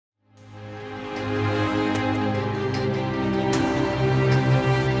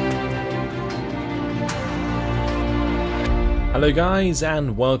Hello guys,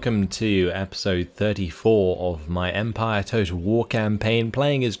 and welcome to episode 34 of my Empire Total War campaign,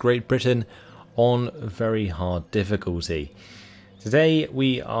 playing as Great Britain on very hard difficulty. Today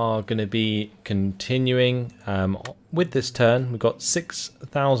we are going to be continuing with this turn. We've got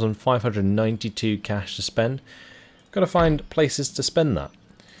 6,592 cash to spend. Got to find places to spend that.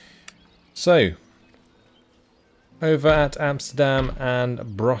 So, over at Amsterdam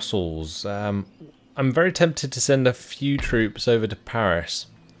and Brussels, I'm very tempted to send a few troops over to Paris,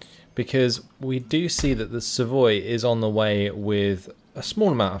 because we do see that the Savoy is on the way with a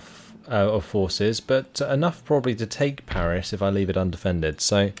small amount of forces, but enough probably to take Paris if I leave it undefended.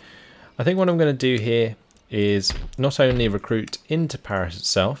 So I think what I'm going to do here is not only recruit into Paris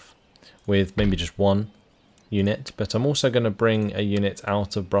itself with maybe just one unit, but I'm also going to bring a unit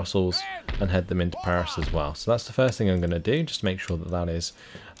out of Brussels and head them into Paris as well. So that's the first thing I'm going to do, just make sure that that is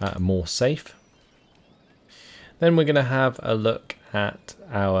more safe. Then we're going to have a look at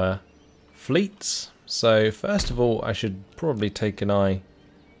our fleets. So first of all, I should probably take an eye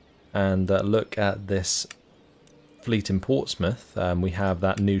and look at this fleet in Portsmouth. We have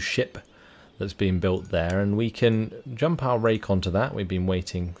that new ship that's been built there, and we can jump our rake onto that. We've been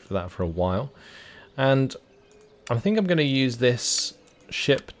waiting for that for a while. And I think I'm going to use this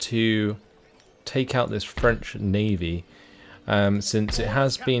ship to take out this French Navy, since it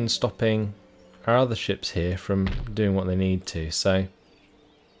has been stopping our other ships here from doing what they need to. So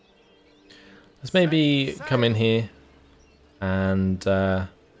let's maybe come in here, and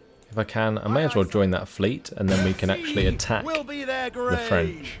if I can, I may as well join that fleet, and then we can actually attack the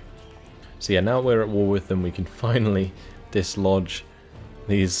French. So yeah, now we're at war with them, we can finally dislodge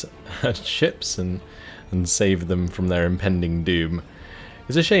these ships and save them from their impending doom.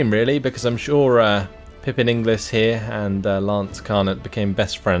 It's a shame really, because I'm sure Pippin Inglis here and Lance Carnot became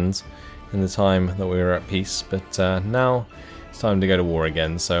best friends in the time that we were at peace, but now it's time to go to war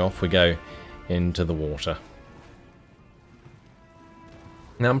again, so off we go into the water.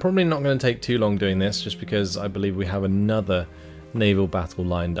 Now I'm probably not going to take too long doing this, just because I believe we have another naval battle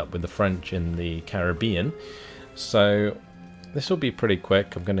lined up with the French in the Caribbean, so this will be pretty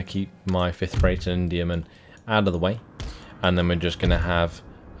quick. I'm going to keep my 5th rate and Indiaman out of the way, and then we're just going to have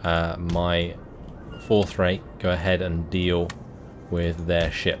my 4th rate go ahead and deal with their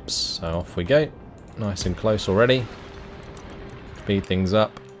ships. So off we go, nice and close already. Speed things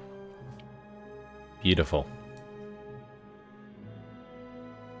up. Beautiful.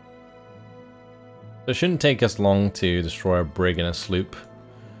 So it shouldn't take us long to destroy a brig and a sloop.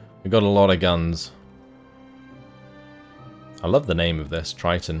 We've got a lot of guns. I love the name of this,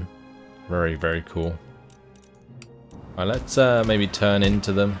 Triton. Very, very cool. Right, let's maybe turn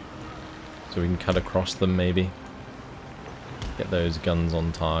into them so we can cut across them maybe. Get those guns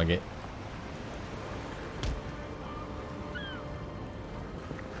on target.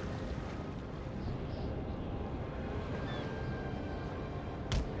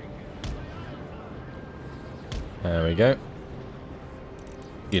 There we go.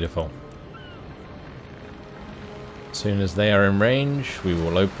 Beautiful. As soon as they are in range, we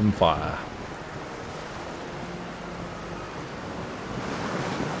will open fire.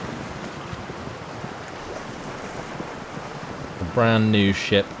 A brand new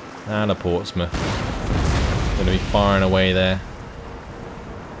ship out of Portsmouth. Going to be firing away there.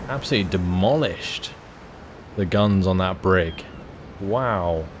 Absolutely demolished the guns on that brig.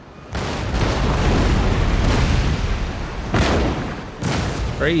 Wow.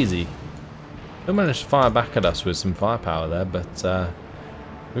 Crazy. They managed to fire back at us with some firepower there, but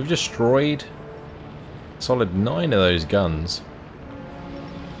we've destroyed a solid 9 of those guns.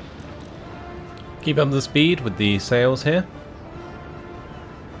 Keep up the speed with the sails here.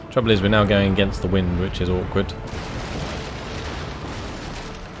 Trouble is, we're now going against the wind, which is awkward.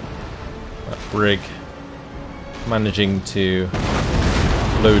 That brig managing to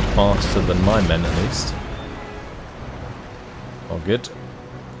load faster than my men, at least. All good.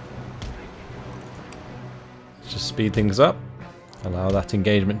 Just speed things up, allow that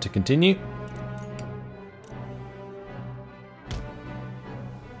engagement to continue.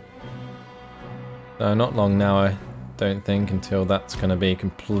 No, not long now, I don't think, until that's going to be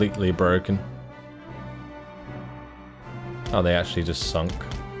completely broken. Oh, they actually just sunk.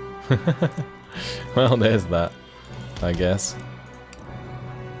 Well, there's that, I guess.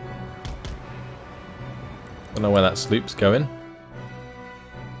 Don't know where that sloop's going.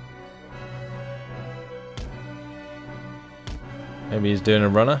 Maybe he's doing a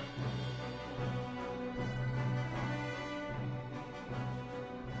runner.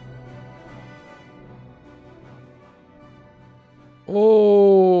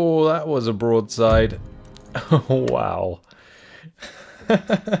 Oh, that was a broadside. Oh, wow.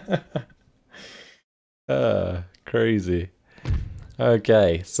 Crazy.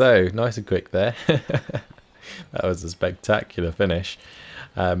 Okay, so nice and quick there. That was a spectacular finish.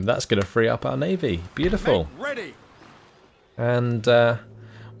 That's going to free up our navy. Beautiful. Ready. And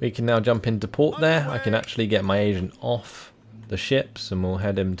we can now jump into port there. I can actually get my agent off the ships and we'll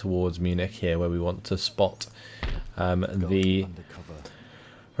head him towards Munich here, where we want to spot the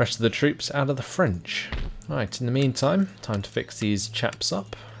rest of the troops out of the French. Right, in the meantime, time to fix these chaps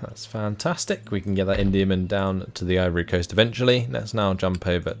up. That's fantastic. We can get that Indiaman down to the Ivory Coast eventually. Let's now jump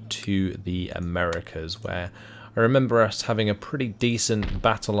over to the Americas, where I remember us having a pretty decent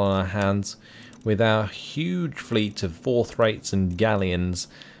battle on our hands with our huge fleet of fourth rates and galleons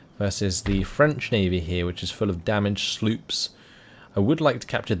versus the French Navy here, which is full of damaged sloops. I would like to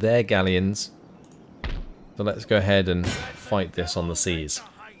capture their galleons, so let's go ahead and fight this on the seas.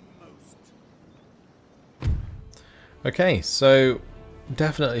 Okay, so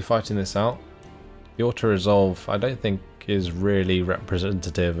definitely fighting this out. The auto-resolve I don't think is really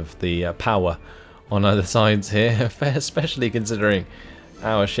representative of the power on either sides here, especially considering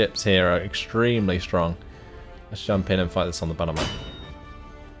our ships here are extremely strong. Let's jump in and fight this on the Panama.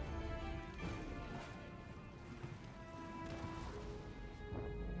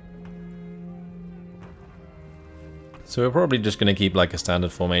 So we're probably just going to keep like a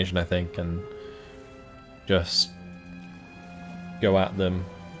standard formation, I think, and just go at them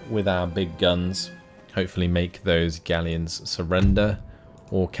with our big guns. Hopefully make those galleons surrender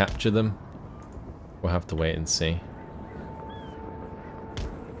or capture them. We'll have to wait and see.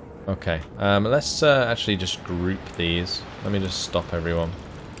 Okay, let's actually just group these. Let me just stop everyone.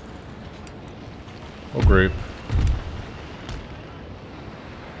 Or group.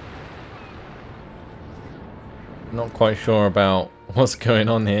 Not quite sure about what's going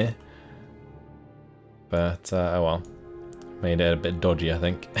on here. But, oh well. Made it a bit dodgy, I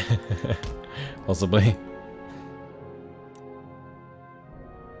think. Possibly.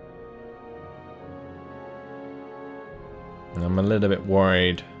 I'm a little bit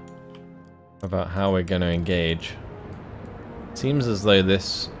worried about how we're going to engage. It seems as though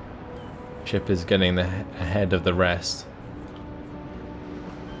this ship is getting ahead of the rest.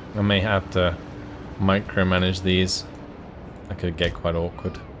 I may have to micromanage these. That could get quite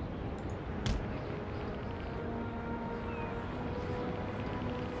awkward.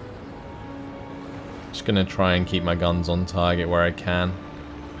 Just gonna try and keep my guns on target where I can.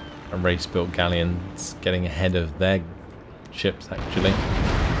 A race-built galleon's getting ahead of their ships, actually.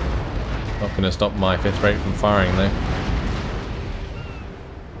 Not gonna stop my 5th rate from firing, though.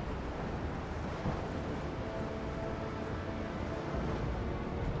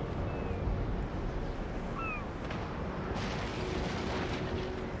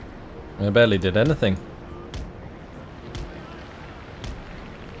 I barely did anything.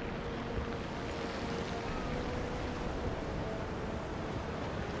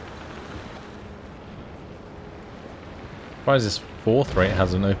 Surprised this 4th rate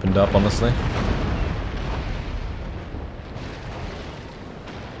hasn't opened up, honestly.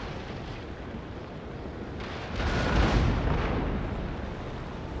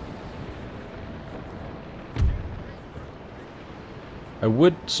 I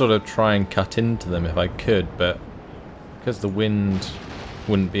would sort of try and cut into them if I could, but because the wind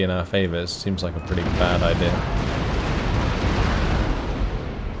wouldn't be in our favour, it seems like a pretty bad idea.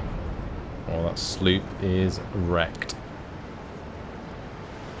 Oh, that sloop is wrecked.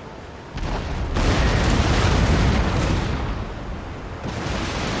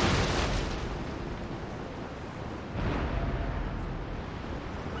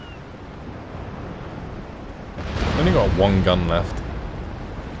 Only got one gun left.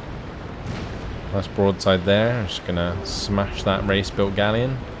 Nice broadside there. I'm just gonna smash that race-built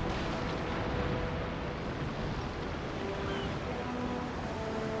galleon.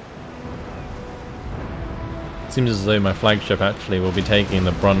 Seems as though my flagship actually will be taking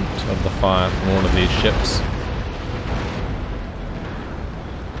the brunt of the fire from all of these ships.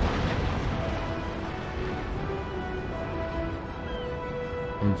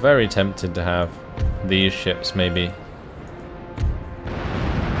 I'm very tempted to have these ships maybe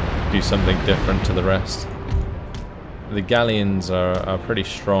do something different to the rest. The galleons are pretty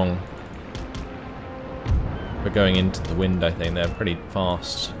strong for going into the wind, I think. They're pretty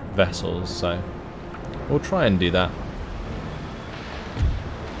fast vessels, so we'll try and do that.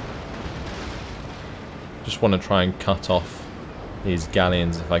 Just want to try and cut off these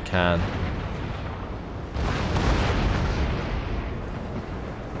galleons if I can.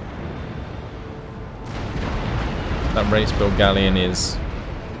 That race-built galleon is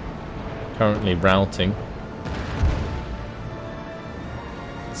currently routing.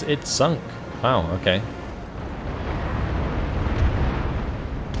 It's sunk. Wow, okay.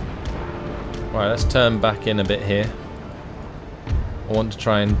 Right, let's turn back in a bit here. I want to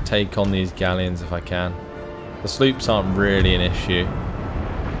try and take on these galleons if I can. The sloops aren't really an issue.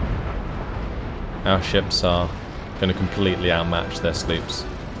 Our ships are going to completely outmatch their sloops.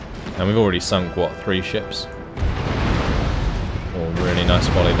 And we've already sunk, what, 3 ships? Oh, really nice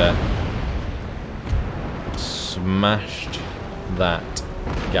volley there. Smashed that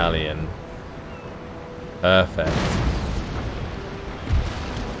galleon. Perfect.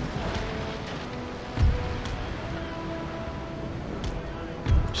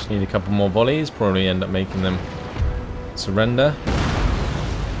 Just need a couple more volleys, probably end up making them surrender.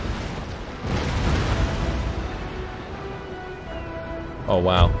 Oh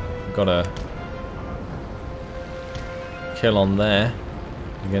wow, got a kill on there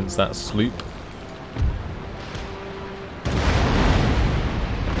against that sloop.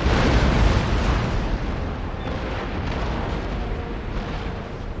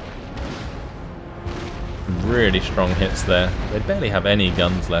 Really strong hits there. They barely have any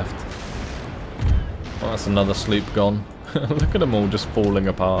guns left. Well, that's another sloop gone. Look at them all just falling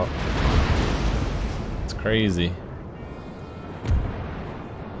apart. It's crazy.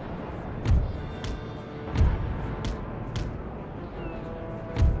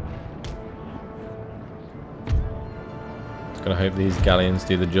 Just gonna hope these galleons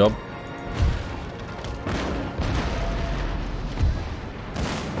do the job.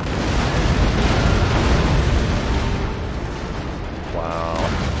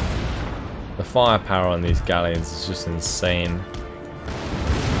 The firepower on these galleons is just insane.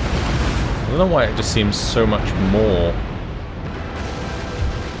 I don't know why it just seems so much more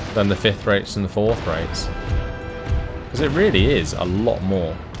than the 5th rates and the 4th rates. Because it really is a lot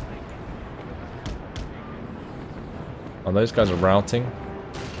more. Oh, those guys are routing.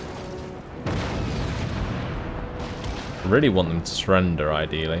 I really want them to surrender,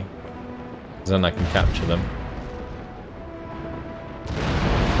 ideally. Because then I can capture them.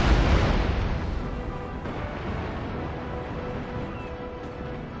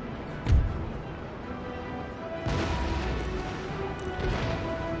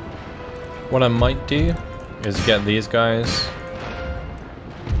 What I might do is get these guys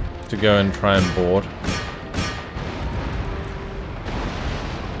to go and try and board.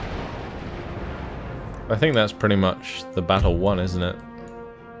 I think that's pretty much the battle won, isn't it?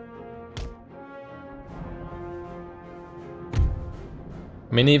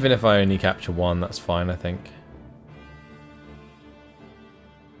 I mean, even if I only capture 1, that's fine, I think.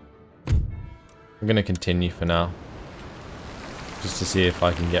 I'm going to continue for now. Just to see if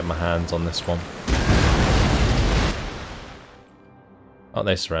I can get my hands on this one. Oh,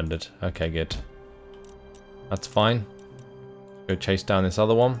 they surrendered. Okay, good. That's fine. Go chase down this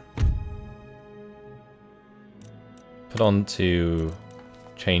other one. Put on to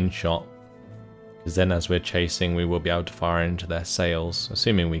chain shot. Because then as we're chasing, we will be able to fire into their sails.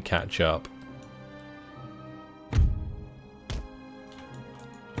 Assuming we catch up.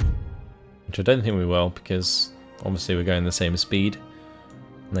 Which I don't think we will, because obviously we're going the same speed,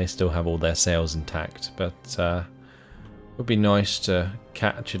 and they still have all their sails intact, but it would be nice to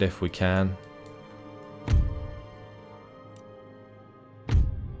catch it if we can.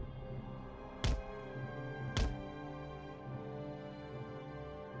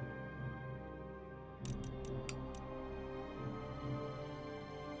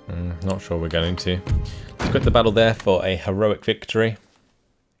 Not sure we're going to. Let's quit the battle there for a heroic victory.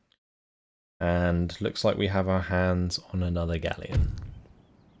 And looks like we have our hands on another galleon.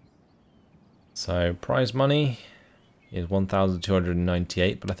 So prize money is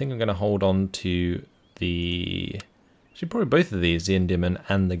 1,298, but I think I'm going to hold on to the... actually probably both of these, the Indiaman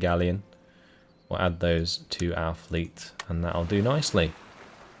and the galleon. We'll add those to our fleet, and that'll do nicely.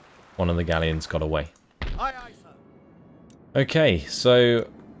 One of the galleons got away. Aye, aye, sir. Okay, so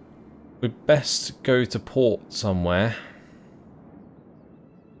we best go to port somewhere.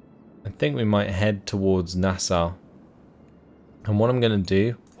 I think we might head towards Nassau. And what I'm going to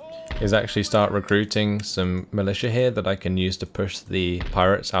do is actually start recruiting some militia here that I can use to push the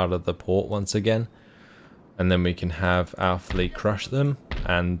pirates out of the port once again. And then we can have our fleet crush them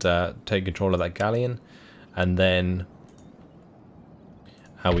and take control of that galleon. And then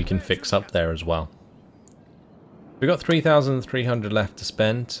we can fix up there as well. We've got 3,300 left to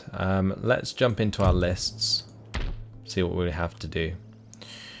spend. Let's jump into our lists. See what we have to do.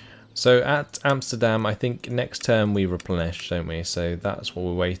 So at Amsterdam, I think next term we replenish, don't we? So that's what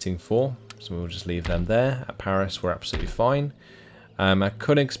we're waiting for. So we'll just leave them there. At Paris, we're absolutely fine. At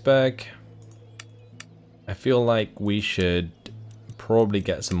Königsberg, I feel like we should probably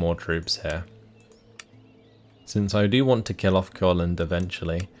get some more troops here, since I do want to kill off Courland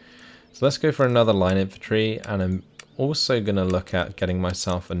eventually. So let's go for another line infantry, and I'm also going to look at getting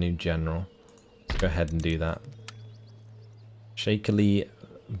myself a new general. Let's go ahead and do that. Shakily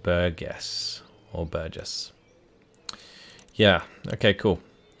Burgess, or Burgess. Yeah, okay, cool.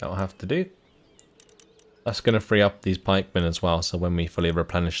 That'll have to do. That's going to free up these pikemen as well, so when we fully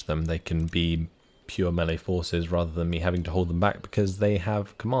replenish them, they can be pure melee forces rather than me having to hold them back because they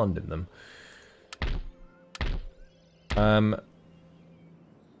have command in them.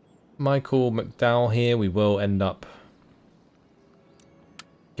 Michael McDowell here we will end up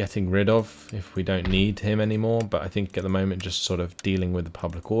getting rid of if we don't need him anymore, but I think at the moment just sort of dealing with the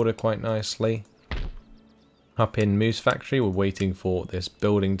public order quite nicely. Up in Moose Factory we're waiting for this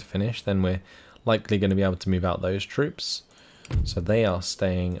building to finish, then we're likely going to be able to move out those troops, so they are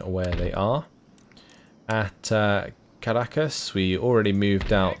staying where they are. At Caracas we already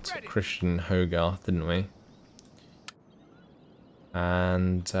moved out Christian Hogarth, didn't we?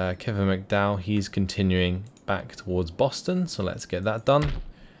 And Kevin McDowell, he's continuing back towards Boston, so let's get that done.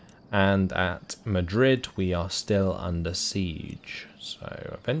 And at Madrid we are still under siege,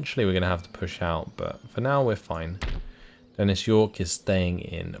 so eventually we're going to have to push out, but for now we're fine. Dennis York is staying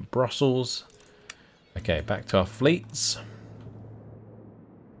in Brussels. Okay, back to our fleets.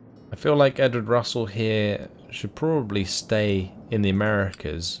 I feel like Edward Russell here should probably stay in the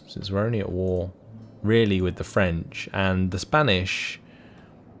Americas, since we're only at war really with the French, and the Spanish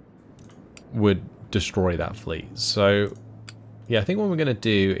would destroy that fleet. So yeah, I think what we're going to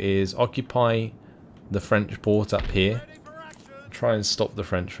do is occupy the French port up here, try and stop the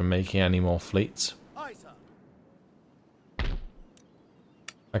French from making any more fleets.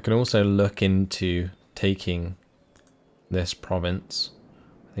 I can also look into taking this province.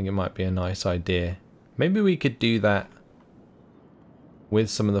 I think it might be a nice idea. Maybe we could do that with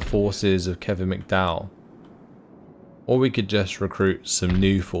some of the forces of Kevin McDowell. Or we could just recruit some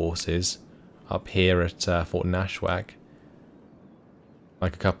new forces up here at Fort Nashwack.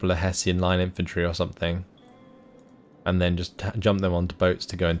 Like a couple of Hessian line infantry or something. And then just jump them onto boats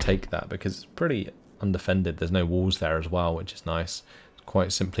to go and take that, because it's pretty undefended. There's no walls there as well, which is nice. It's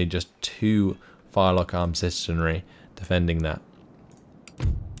quite simply just 2 firelock armed citizenry defending that.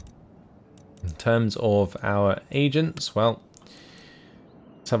 In terms of our agents, well,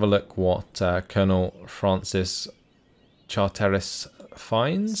 let's have a look what Colonel Francis Charteris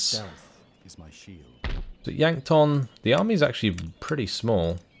finds. Stealth is my shield. So Yankton, the army is actually pretty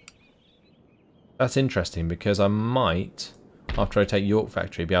small. That's interesting, because I might, after I take York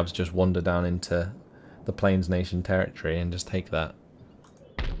Factory, be able to just wander down into the Plains Nation territory and just take that.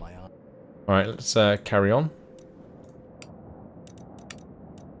 Alright, let's carry on.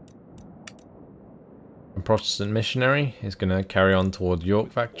 A Protestant missionary is going to carry on towards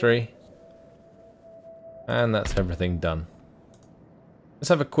York Factory. And that's everything done. Let's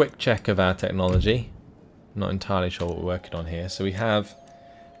have a quick check of our technology. I'm not entirely sure what we're working on here. So we have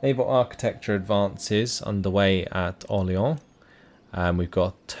naval architecture advances underway at Orleans. We've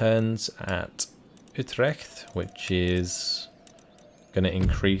got turns at Utrecht, which is going to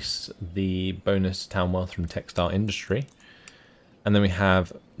increase the bonus town wealth from textile industry. And then we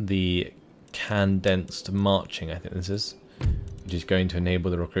have the condensed marching, I think this is, which is going to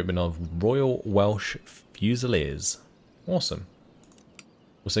enable the recruitment of Royal Welsh Fusiliers. Awesome.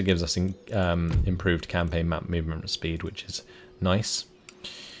 Also gives us improved campaign map movement speed, which is nice.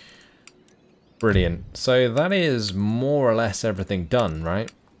 Brilliant. So that is more or less everything done, right?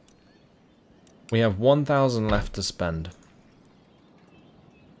 We have 1,000 left to spend.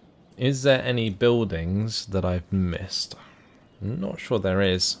 Is there any buildings that I've missed? I'm not sure there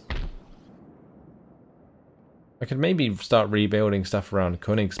is. I could maybe start rebuilding stuff around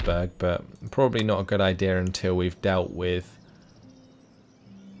Königsberg, but probably not a good idea until we've dealt with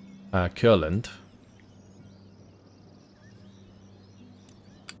Courland.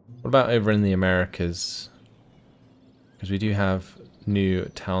 What about over in the Americas? Because we do have new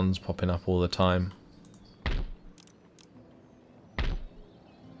towns popping up all the time.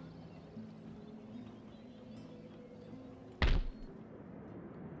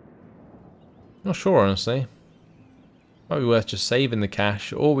 Not sure, honestly. Might be worth just saving the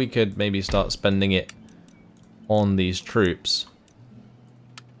cash, or we could maybe start spending it on these troops.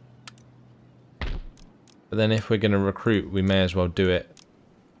 But then if we're going to recruit, we may as well do it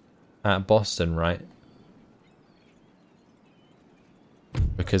at Boston, right?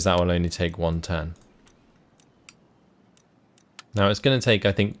 Because that will only take 1 turn. Now it's going to take,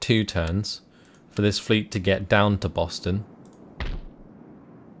 I think, 2 turns for this fleet to get down to Boston.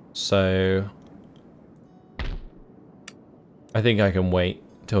 So I think I can wait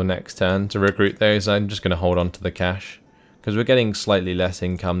till next turn to recruit those. I'm just going to hold on to the cash, because we're getting slightly less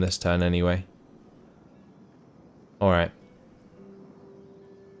income this turn anyway. Alright.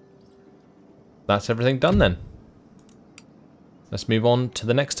 That's everything done then. Let's move on to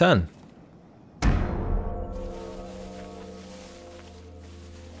the next turn.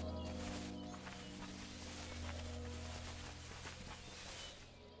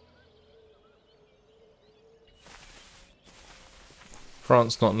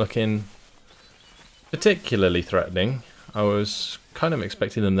 France not looking particularly threatening. I was kind of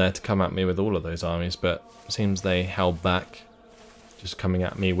expecting them there to come at me with all of those armies, but it seems they held back, just coming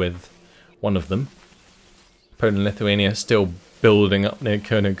at me with one of them. Poland and Lithuania still building up near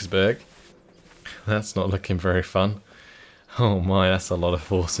Königsberg. That's not looking very fun. Oh my, that's a lot of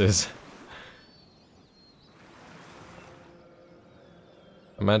forces.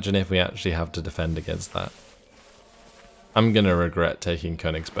 Imagine if we actually have to defend against that. I'm going to regret taking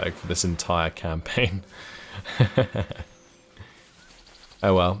Königsberg for this entire campaign.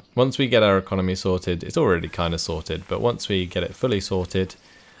 Oh well, once we get our economy sorted, it's already kind of sorted, but once we get it fully sorted,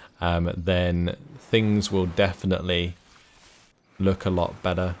 then things will definitely look a lot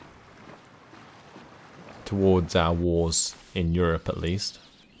better towards our wars in Europe at least.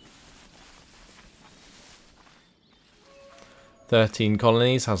 13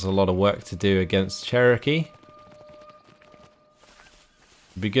 colonies has a lot of work to do against Cherokee.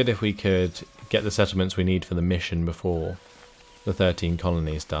 It'd be good if we could get the settlements we need for the mission before the 13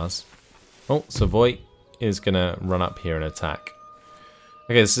 colonies does. Oh, Savoy is going to run up here and attack.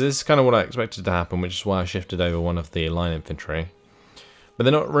 Okay, so this is kind of what I expected to happen, which is why I shifted over one of the line infantry. But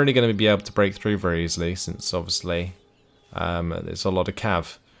they're not really going to be able to break through very easily, since obviously there's a lot of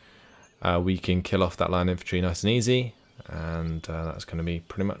cav. We can kill off that line infantry nice and easy, and that's going to be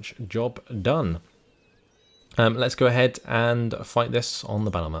pretty much job done. Let's go ahead and fight this on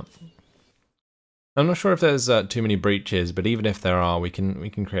the battle map. I'm not sure if there's too many breaches, but even if there are, we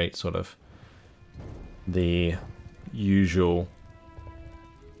can create sort of the usual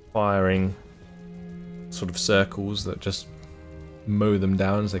firing sort of circles that just mow them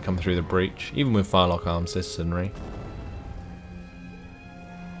down as they come through the breach, even with firelock armed citizenry.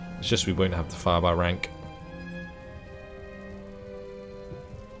 It's just we won't have to fire by rank.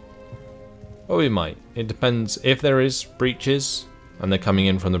 Well, we might. It depends. If there is breaches and they're coming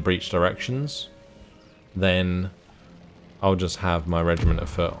in from the breach directions, then I'll just have my regiment of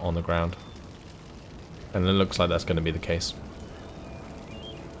foot on the ground. And it looks like that's going to be the case.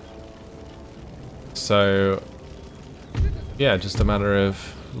 So, yeah, just a matter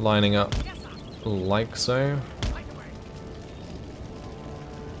of lining up like so.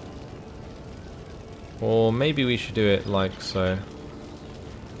 Or maybe we should do it like so.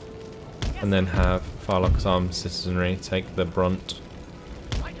 And then have Firelock's armed citizenry take the brunt.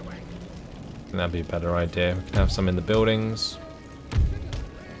 I think that'd be a better idea. We can have some in the buildings.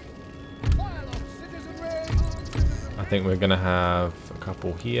 I think we're going to have a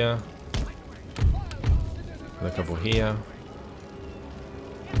couple here. And a couple here.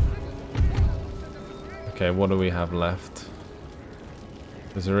 Okay, what do we have left?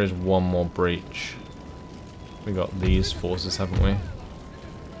 Because there is one more breach. We got these forces, haven't we?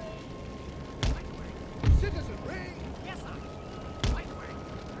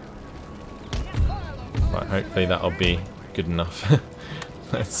 Right, hopefully that'll be good enough.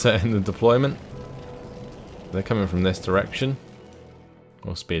 Let's set in the deployment. They're coming from this direction.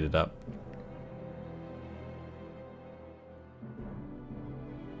 We'll speed it up.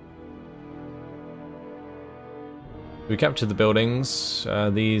 We captured the buildings.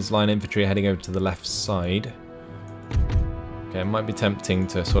 These line infantry are heading over to the left side. Okay, it might be tempting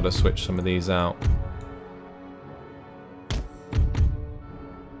to sort of switch some of these out.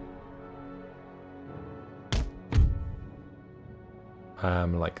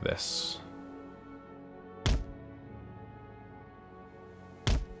 Like this.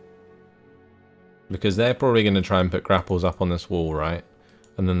 Because they're probably going to try and put grapples up on this wall, right?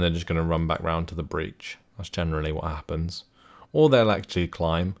 And then they're just going to run back round to the breach. That's generally what happens. Or they'll actually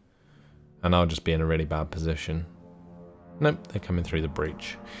climb, and I'll just be in a really bad position. Nope, they're coming through the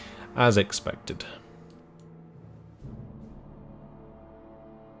breach. As expected.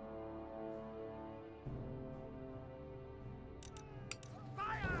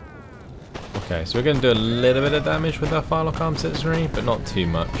 Okay, so we're going to do a little bit of damage with our Firelock armed citizenry, but not too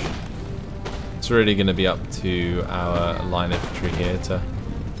much. It's really going to be up to our line infantry here to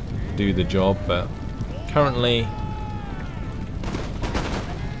do the job, but currently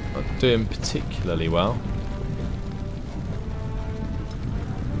not doing particularly well.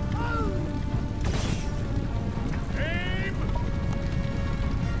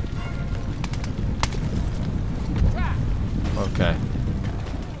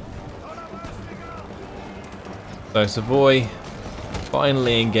 So Savoy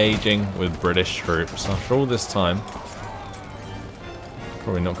finally engaging with British troops after all this time.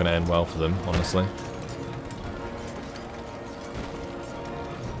 Probably not going to end well for them, honestly.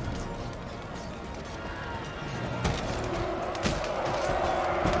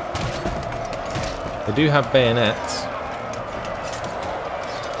 They do have bayonets.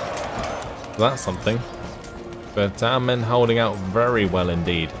 So that's something. But our men holding out very well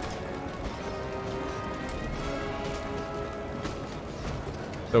indeed.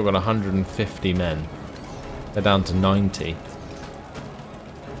 Still got 150 men. They're down to 90.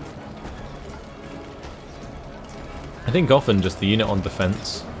 I think often just the unit on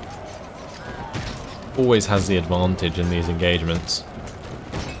defense always has the advantage in these engagements.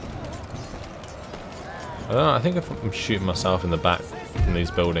 I don't know, I think if I'm shooting myself in the back from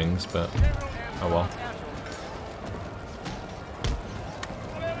these buildings, but oh well.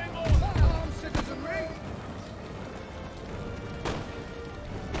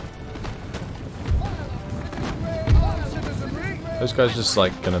 Those guys just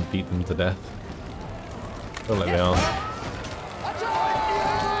like gonna beat them to death. I feel like they are.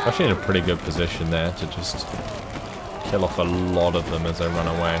 Actually in a pretty good position there to just kill off a lot of them as they run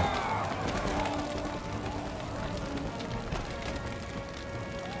away.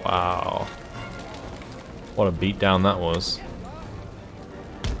 Wow. What a beatdown that was.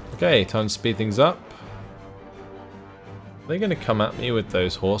 Okay, time to speed things up. Are they gonna come at me with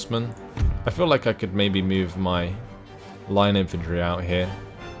those horsemen? I feel like I could maybe move my line infantry out here.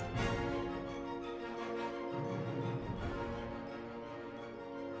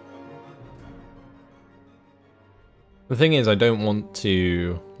 The thing is, I don't want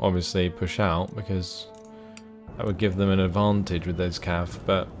to obviously push out because that would give them an advantage with those cav,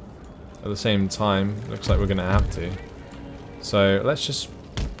 but at the same time, looks like we're going to have to. So let's just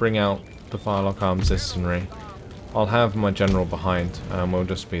bring out the Firelock Armed Citizenry. I'll have my general behind and we'll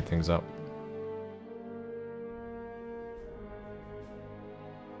just speed things up.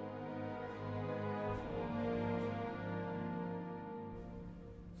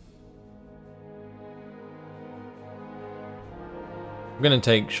 I'm going to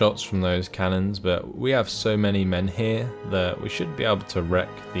take shots from those cannons, but we have so many men here that we should be able to wreck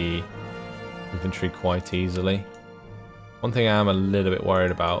the infantry quite easily. One thing I am a little bit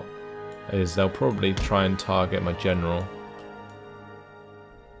worried about is they'll probably try and target my general.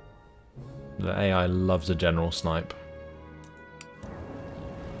 The AI loves a general snipe.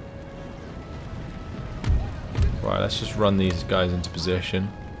 Right, let's just run these guys into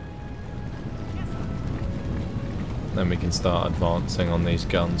position. Then we can start advancing on these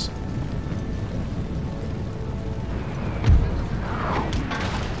guns.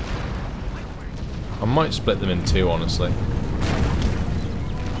 I might split them in two, honestly.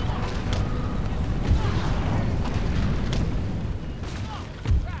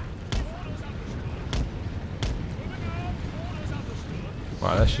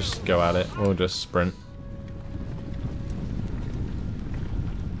 Right, let's just go at it. We'll just sprint.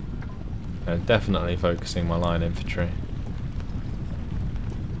 Definitely focusing my line infantry.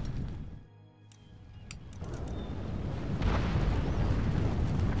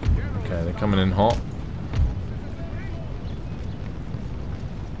 Okay, they're coming in hot.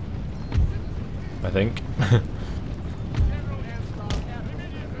 I think.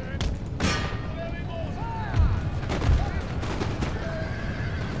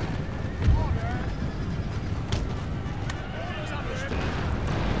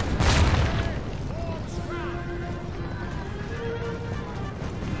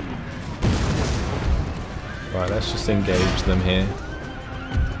 Right, let's just engage them here.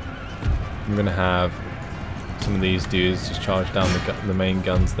 I'm going to have some of these dudes just charge down the main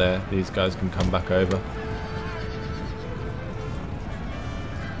guns there. These guys can come back over.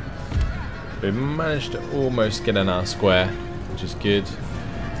 We've managed to almost get in our square, which is good.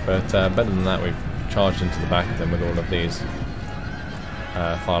 But better than that, we've charged into the back of them with all of these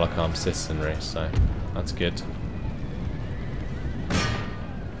Firelock Armed Citizenry, so that's good.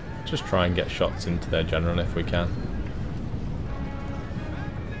 Just try and get shots into their general if we can.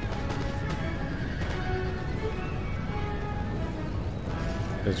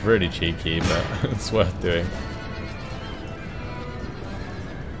 It's really cheeky, but it's worth doing.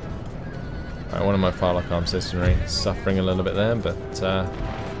 Right, one of my Firelock Armed Citizenry is suffering a little bit there, but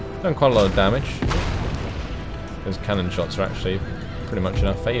done quite a lot of damage. Those cannon shots are actually pretty much in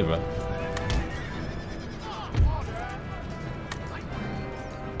our favour.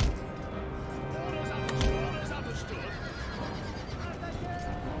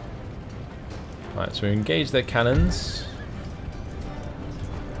 Right, so we engage their cannons.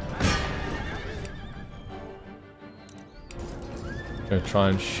 Go try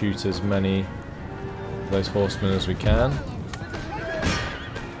and shoot as many of those horsemen as we can.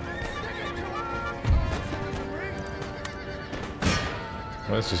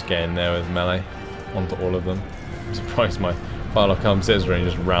 Let's just get in there with melee onto all of them. I'm surprised my Firelock Arm Citizenry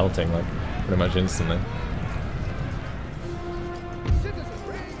just routing like pretty much instantly.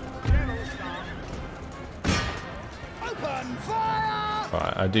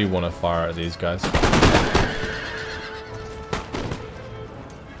 Right, I do want to fire at these guys.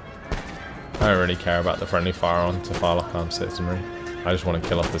 I don't really care about the friendly fire on to Firelock Arm Citizenry. I just want to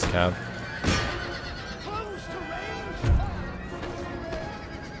kill off this cab.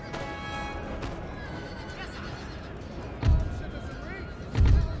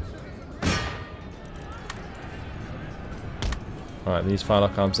 Alright, these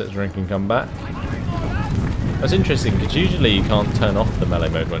Firelock Arm Citizenry can come back. That's interesting, because usually you can't turn off the melee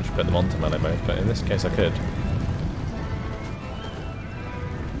mode once you put them onto melee mode, but in this case I could.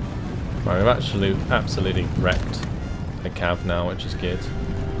 Right, we've actually absolutely wrecked a cav now, which is good.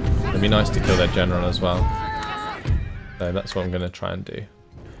 It'd be nice to kill their general as well. So that's what I'm going to try and do.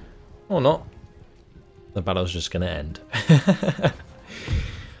 Or not. The battle's just going to end.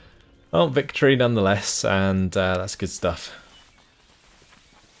 Well, victory nonetheless, and that's good stuff.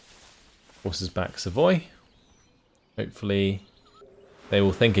 Forces back Savoy. Hopefully they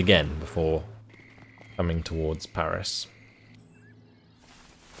will think again before coming towards Paris.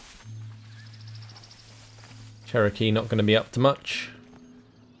 Cherokee not going to be up to much.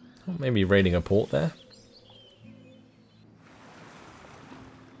 Maybe raiding a port there.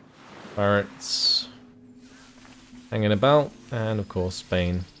 Pirates hanging about, and of course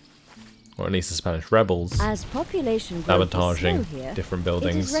Spain, or at least the Spanish rebels, as population sabotaging here, different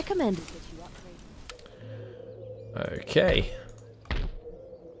buildings. It is recommended that you upgrade. Okay.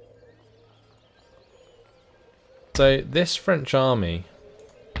 So this French army,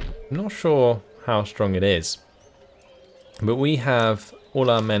 I'm not sure how strong it is, but we have all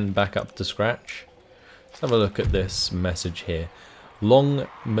our men back up to scratch. Let's have a look at this message here.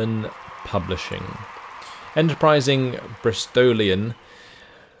 Longman Publishing. Enterprising Bristolian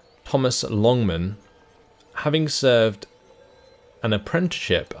Thomas Longman, having served an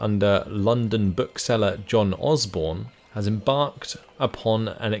apprenticeship under London bookseller John Osborne, has embarked upon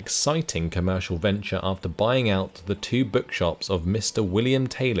an exciting commercial venture after buying out the 2 bookshops of Mr. William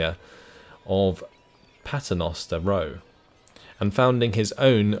Taylor of Paternoster Row, and founding his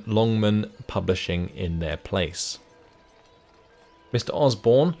own Longman Publishing in their place. Mr.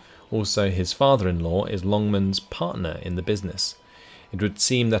 Osborne, also his father-in-law, is Longman's partner in the business. It would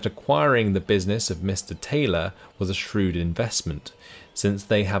seem that acquiring the business of Mr. Taylor was a shrewd investment, since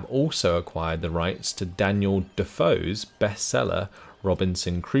they have also acquired the rights to Daniel Defoe's bestseller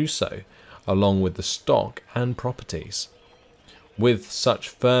Robinson Crusoe, along with the stock and properties. With such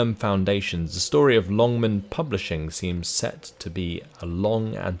firm foundations, the story of Longman Publishing seems set to be a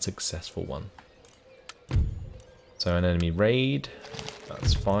long and successful one. So an enemy raid,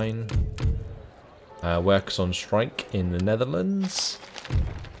 that's fine. Works on strike in the Netherlands.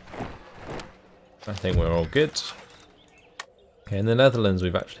 I think we're all good. Okay, in the Netherlands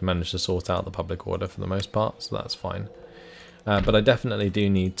we've actually managed to sort out the public order for the most part, so that's fine. But I definitely do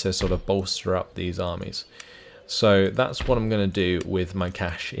need to sort of bolster up these armies. So that's what I'm going to do with my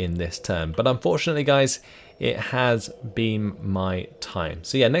cash in this turn. But unfortunately, guys, it has been my time.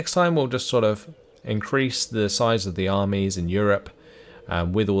 So yeah, next time we'll just sort of increase the size of the armies in Europe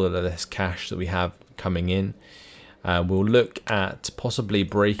with all of this cash that we have coming in. We'll look at possibly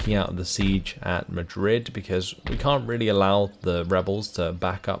breaking out of the siege at Madrid, because we can't really allow the rebels to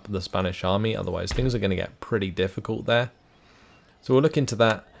back up the Spanish army, otherwise things are going to get pretty difficult there. So we'll look into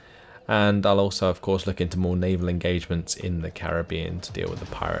that, and I'll also of course look into more naval engagements in the Caribbean to deal with the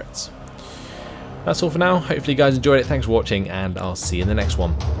pirates. That's all for now. Hopefully you guys enjoyed it. Thanks for watching, and I'll see you in the next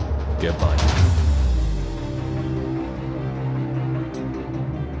one. Goodbye.